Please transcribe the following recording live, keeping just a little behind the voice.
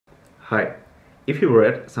Hi. If you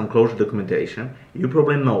read some Clojure documentation, you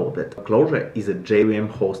probably know that Clojure is a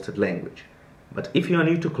JVM hosted language. But if you are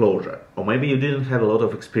new to Clojure, or maybe you didn't have a lot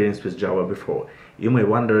of experience with Java before, you may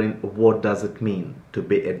wondering what does it mean to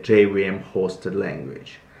be a JVM hosted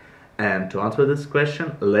language. And to answer this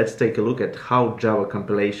question, let's take a look at how Java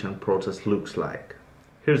compilation process looks like.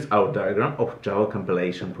 Here's our diagram of Java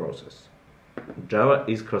compilation process. Java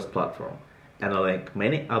is cross-platform. And like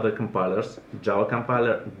many other compilers, Java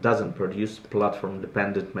compiler doesn't produce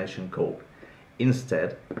platform-dependent machine code.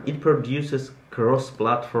 Instead, it produces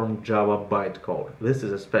cross-platform Java bytecode. This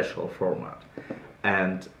is a special format.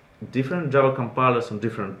 And different Java compilers on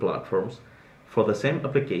different platforms for the same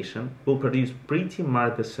application will produce pretty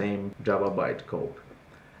much the same Java bytecode.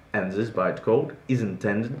 And this bytecode is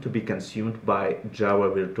intended to be consumed by Java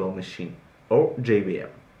Virtual Machine, or JVM.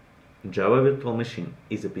 Java Virtual Machine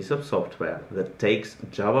is a piece of software that takes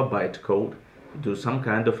Java bytecode, do some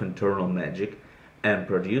kind of internal magic, and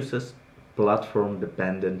produces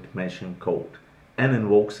platform-dependent machine code, and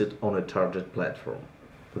invokes it on a target platform.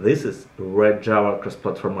 This is where Java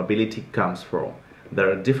cross-platform ability comes from. There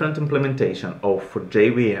are different implementations of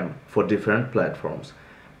JVM for different platforms,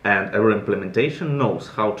 and every implementation knows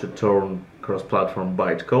how to turn cross-platform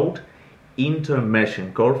bytecode into a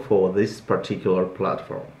machine code for this particular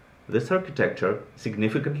platform. This architecture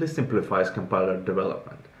significantly simplifies compiler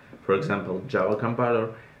development. For example, Java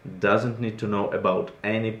compiler doesn't need to know about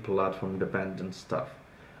any platform-dependent stuff.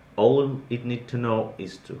 All it needs to know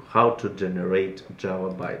is how to generate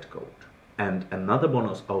Java bytecode. And another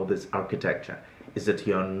bonus of this architecture is that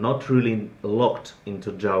you are not really locked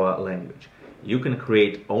into Java language. You can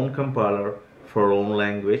create own compiler for own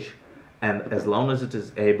language, and as long as it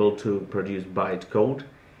is able to produce bytecode,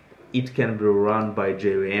 it can be run by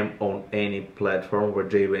JVM on any platform where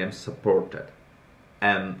JVM is supported.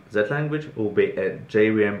 And that language will be a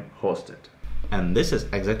JVM hosted. And this is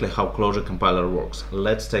exactly how Clojure compiler works.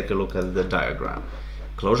 Let's take a look at the diagram.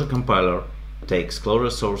 Clojure compiler takes Clojure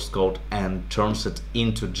source code and turns it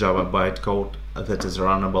into Java bytecode that is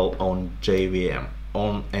runnable on JVM,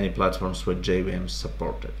 on any platforms where JVM is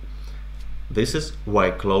supported. This is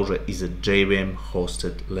why Clojure is a JVM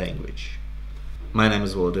hosted language. My name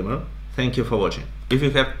is Volodymyr. Thank you for watching. If you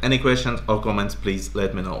have any questions or comments, please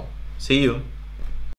let me know. See you!